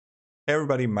Hey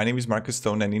everybody, my name is Marcus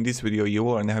Stone, and in this video you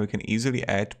will learn how you can easily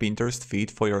add Pinterest feed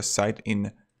for your site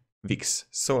in Wix.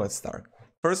 So let's start.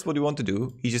 First, what you want to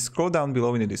do is just scroll down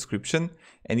below in the description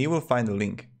and you will find a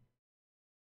link.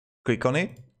 Click on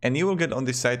it and you will get on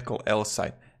this site called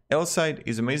L-Site. L-Site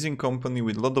is an amazing company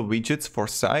with a lot of widgets for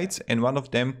sites, and one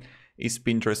of them is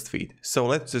Pinterest feed. So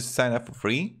let's just sign up for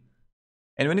free.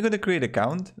 And when you're going to create an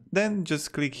account, then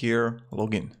just click here,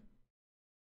 login.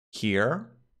 Here,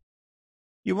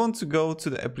 you want to go to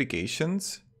the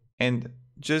applications and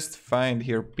just find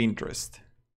here Pinterest.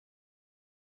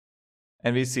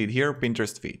 And we see it here,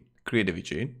 Pinterest feed, create a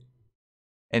widget.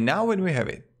 And now when we have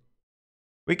it,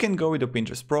 we can go with the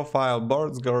Pinterest profile,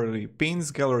 boards gallery, pins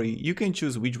gallery. You can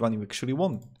choose which one you actually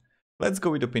want. Let's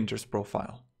go with the Pinterest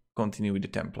profile. Continue with the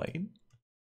template.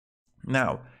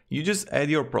 Now, you just add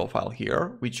your profile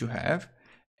here, which you have.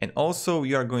 And also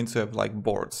you are going to have like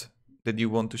boards that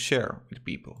you want to share with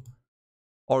people.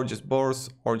 Or just boards,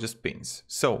 or just pins.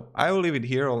 So I will leave it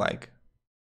here like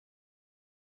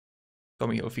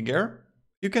Tommy Hilfiger.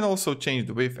 You can also change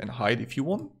the width and height if you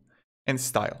want, and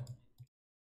style.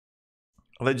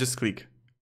 Let's just click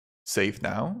save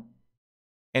now,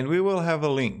 and we will have a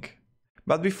link.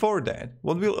 But before that,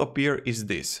 what will appear is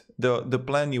this, the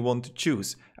plan you want to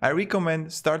choose. I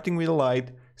recommend starting with a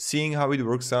light, seeing how it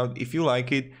works out. If you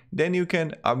like it, then you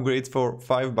can upgrade for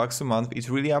 $5 a month. It's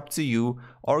really up to you,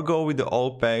 or go with the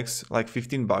all packs like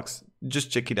 $15.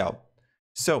 Just check it out.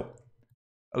 So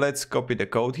let's copy the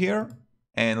code here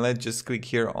and let's just click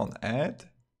here on add.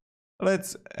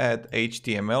 Let's add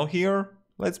HTML here.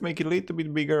 Let's make it a little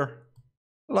bit bigger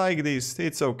like this.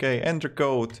 It's okay. Enter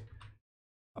code,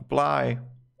 apply,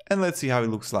 and let's see how it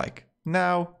looks like.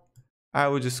 Now I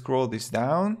will just scroll this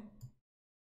down.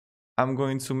 I'm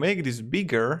going to make this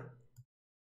bigger.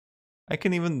 I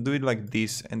can even do it like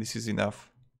this, and this is enough.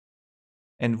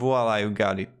 And voila, you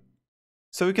got it.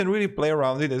 So you can really play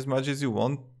around it as much as you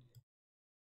want.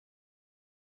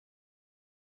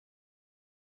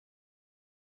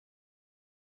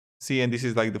 See, and this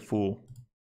is like the full.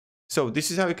 So this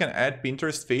is how you can add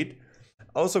Pinterest feed.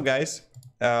 Also guys,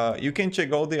 you can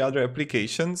check all the other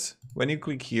applications when you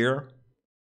click here.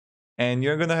 And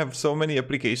you're gonna have so many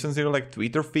applications here like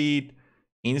Twitter feed,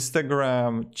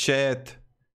 Instagram, chat,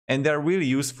 and they're really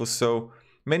useful. So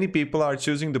many people are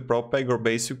choosing the Pro pack or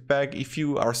Basic pack if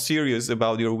you are serious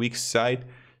about your Wix site.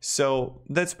 So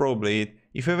that's probably it.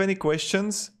 If you have any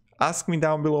questions, ask me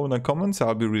down below in the comments.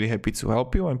 I'll be really happy to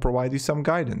help you and provide you some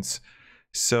guidance.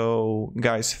 So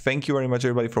guys, thank you very much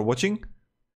everybody for watching.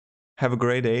 Have a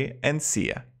great day and see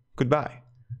ya. Goodbye.